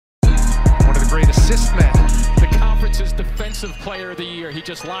assist man. The conference's defensive player of the year. He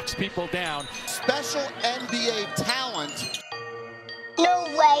just locks people down. Special NBA talent. No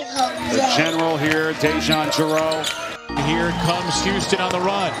way, Jose. The general here, Dejon Jarreau. Here comes Houston on the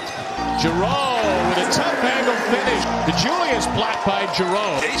run. Jarreau with a tough angle finish. The Julius blocked by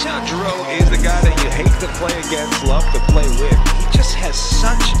Jarreau. Dejon Jarreau is the guy that you hate to play against, love to play with. He just has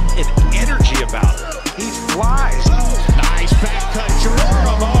such an energy about him. He flies. Nice back cut,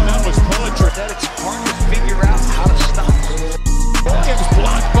 Jarreau. Oh, that was poetry. That it's hard to figure out how to stop him. Williams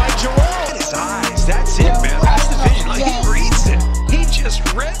blocked by Jarreau. Look at his eyes. That's it, man. That's the vision. Like, he reads it. He just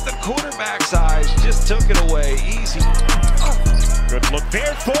read the quarterback's eyes, just took it away. Easy. Good look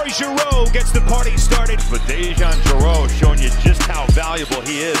there for Jarreau, gets the party started. But Dejon Jarreau showing you just how valuable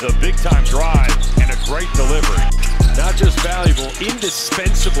he is. A big-time drive and a great delivery. Not just valuable,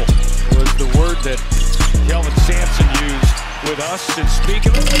 indispensable was the word that Kelvin Sampson used with us. And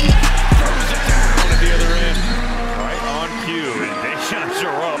speaking of, throws it down at the other end. Right on cue, and Dejon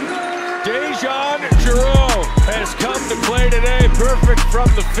Jarreau. Dejon Jarreau has come to play today, perfect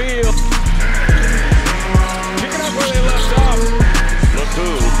from the field. Picking up where they left off. Look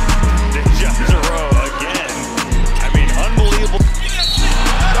who, Dejon Jarreau again. I mean, unbelievable.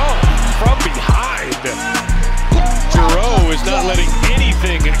 Oh, from behind. Jarreau is not letting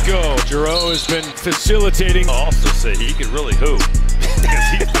anything go. Jarreau has been facilitating. I'll also say he could really hoop because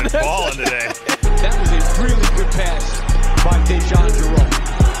he's been balling today. That was a really good pass by Dejon Jarreau.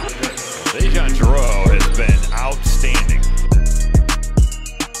 Dejon Jarreau has been outstanding.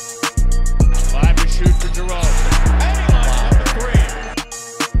 Live to shoot for Jarreau. And he lines up the three.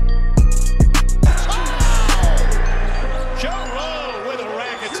 Jarreau with a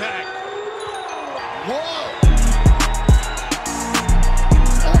rack attack. Whoa!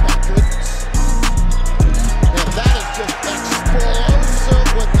 Oh my goodness. And that is just explosive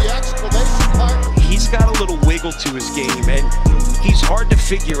with the exclamation mark. He's got a little wiggle to his game, and he's hard to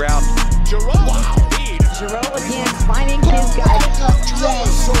figure out. Jarreau. Wow. Jarreau again finding his guy. Jarreau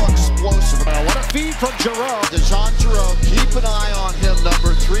is so explosive. What a feed from Jarreau. Dejon Jarreau, keep an eye on him,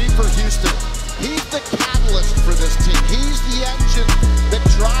 number 3 for Houston. He's the catalyst for this team. He's the engine that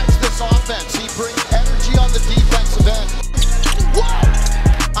drives this offense. He brings energy on the defensive end. Whoa!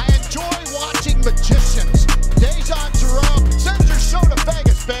 I enjoy watching magicians. Dejon Jarreau, send your show to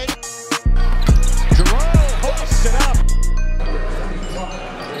Vegas, baby. Jarreau hoists it up.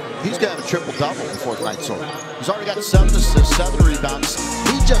 He's got a triple-double before tonight's over. He's already got 7 assists, 7 rebounds.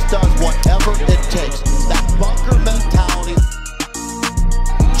 He just does whatever it takes. That bunker mentality.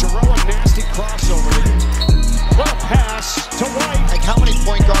 Jarreau, a nasty crossover. Well, pass to White. Like, how many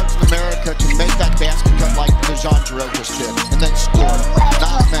point guards in America can make that basket cut like Dejon Jarreau just did and then score?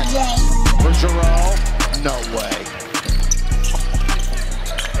 Not many. For Jarreau. No way.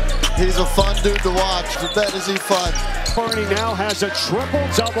 He's a fun dude to watch. I bet is he fun. Barney now has a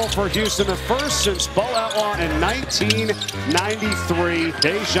triple-double for Houston, the first since Bo Outlaw in 1993.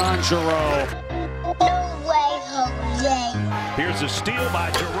 Dejon Jarreau. No way, Jose. Here's a steal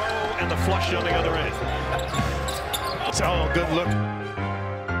by Jarreau and the flush on the other end. Oh, good look.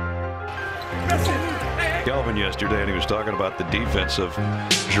 Kelvin yesterday, and he was talking about the defense of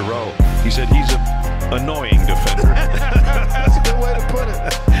Jarreau. He said he's an annoying defender. That's a good way to put it.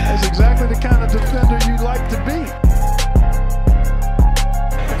 That's exactly the kind of defender you like to be.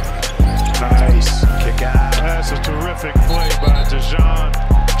 Nice kick out. That's a terrific play by Dejon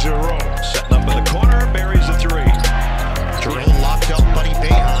Jarreau. Setting up in the corner, buries the three. Jarreau locked up Buddy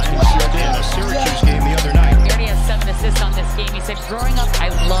Boeheim in the Syracuse game the other night. He already has 7 assists on this game. He said, growing up, I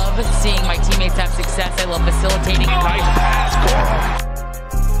love seeing my teammates have success. I love facilitating. Nice pass.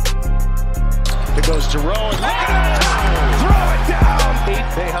 Here goes Jarreau. And look at this. Throw it down.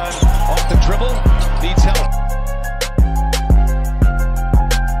 Boeheim off the dribble. Needs help.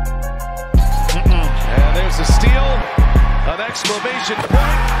 And there's a steal. An exclamation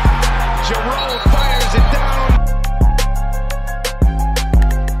point. Jarreau fires it down.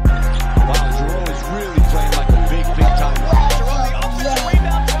 Wow, Jarreau is really playing like a big time. Jarreau, the offensive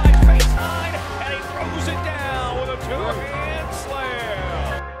rebound drive, baseline, and he throws it down with a two-hand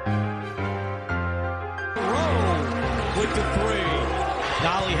slam. Jarreau with the three.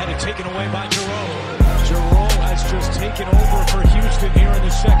 Nolly had it taken away by Jarreau. Jarreau has just taken over for Houston here in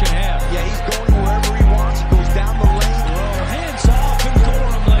the second half. Yeah, he's going wherever he wants. He goes down the lane. Jarreau hands off and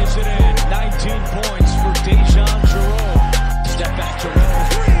Gorham lays it in. 19 points for Dejon Jarreau. Step back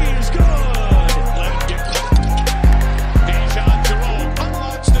Jarreau. Three is good. Let it get caught. Dejon Jarreau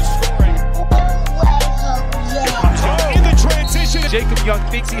unlocks the scoring. In the transition, Jacob Young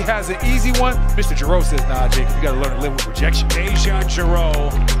thinks he has an easy one. Mr. Jarreau says, nah, Jacob, you got to learn to live with rejection. Dejon Jarreau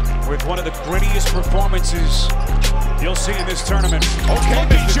with one of the grittiest performances you'll see in this tournament. Okay,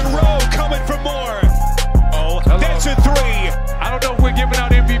 Jarreau coming for more. Oh, that's a three. I don't know if we're giving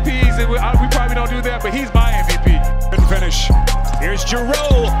out MVPs, and we probably don't do that, but he's my MVP. Good finish. Here's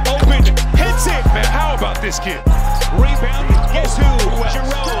Jarreau, open, hits it. Man, how about this kid? Rebound, guess who?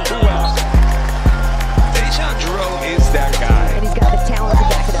 Jarreau. Who else? Dejon Jarreau is that guy. And he's got the talent to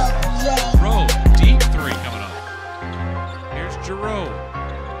back it up. Jarreau, deep three coming up. Here's Jarreau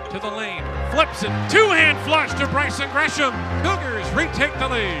to the lane, flips it, two-hand flush to Bryson Gresham. Cougars retake the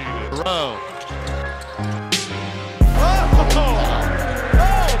lead. Jarreau. Oh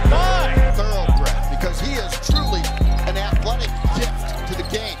my! Thoroughbred, because he is truly an athletic gift to the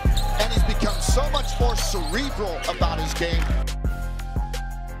game, and he's become so much more cerebral about his game.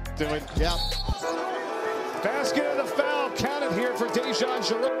 Yeah. Basket and a foul counted here for Dejon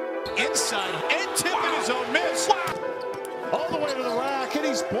Jarreau. Inside, and tipping his own miss. All the way to the rack, and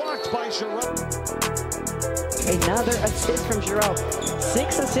he's blocked by Jarreau. Another assist from Jarreau.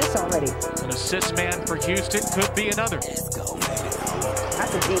 6 assists already. An assist man for Houston could be another.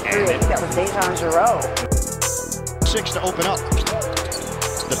 That's a deep three. I think that was Dejon Jarreau. 6 to open up.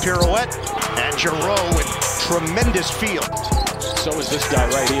 The pirouette, and Jarreau with tremendous feel. So is this guy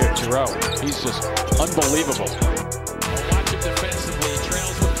right here, Jarreau. He's just unbelievable. Watch him defensively. He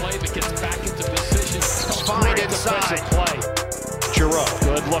trails the play, but gets back into position. Find inside. Play. Jarreau.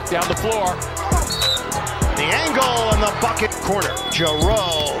 Good look down the floor. The angle in the bucket corner.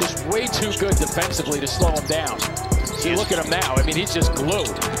 Jarreau. He's way too good defensively to slow him down. See, look at him now. I mean, he's just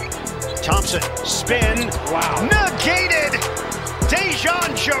glued. Thompson, spin. Wow. Negated.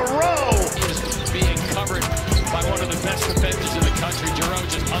 Dejon Jarreau. He is being covered by one of the best defenders in the country. Jarreau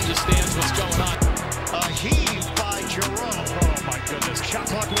just understands what's going on. A heave by Jarreau. Oh my goodness. Shot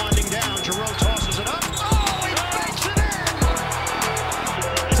clock winding down. Jarreau tosses it up. Oh, he banks it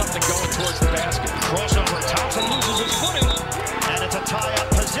in. Something going towards the basket. Crossover. Thompson loses his footing. And it's a tie-up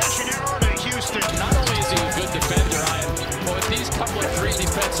possession error to Houston. Not only is he a good defender, but with these couple of 3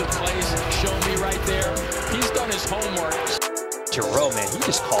 defensive plays show me right there, he's done his homework. Jarreau, man, he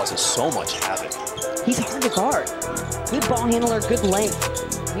just causes so much havoc. He's hard to guard. Good ball handler, good length.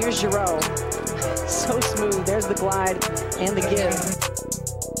 Here's Jarreau. So smooth. There's the glide and the give.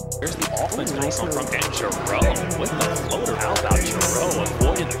 There's the offense nice come from. And Jarreau with the floater. How about Jarreau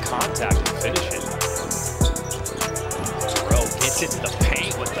avoiding the contact and finishing? Jarreau gets into the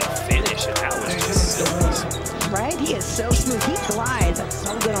paint with the finish, and that was just silky. Right? He is so smooth. He glides. That's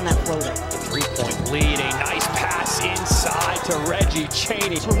so good on that floater. 3-point lead. A nice pass inside to Reggie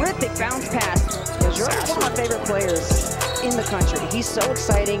Chaney. Terrific bounce pass. Jarreau's one of my favorite players in the country. He's so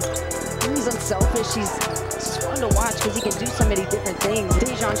exciting. He's unselfish. He's fun to watch because he can do so many different things.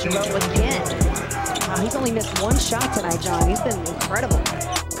 Dejon Jarreau again. He's only missed 1 shot tonight, John. He's been incredible.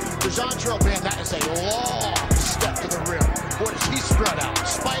 Dejon Jarreau, man, that is a long step to the rim. Boy, does he spread out.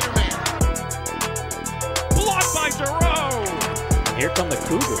 Spider-Man. Blocked by Jarreau. Here come the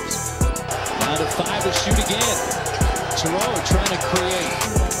Cougars. Down to 5 to shoot again. Jarreau trying to create.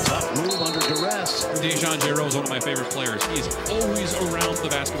 Tough move under duress. Dejon Jarreau is one of my favorite players. He is always around the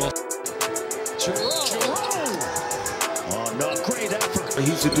basketball. Jarreau. Oh, no, great effort.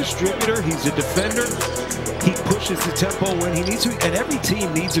 He's a distributor. He's a defender. He pushes the tempo when he needs to, and every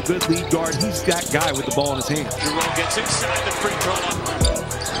team needs a good lead guard. He's that guy with the ball in his hand. Jarreau gets inside the free throw line.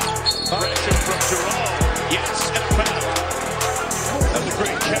 Pressure from Jarreau. Yes, and a foul. That was a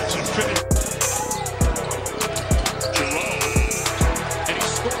great catch and finish.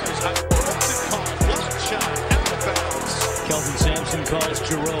 Calls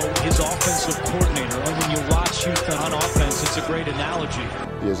Jarreau his offensive coordinator, and when you watch Houston on offense, it's a great analogy.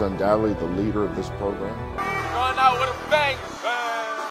 He is undoubtedly the leader of this program. Going out with a bang.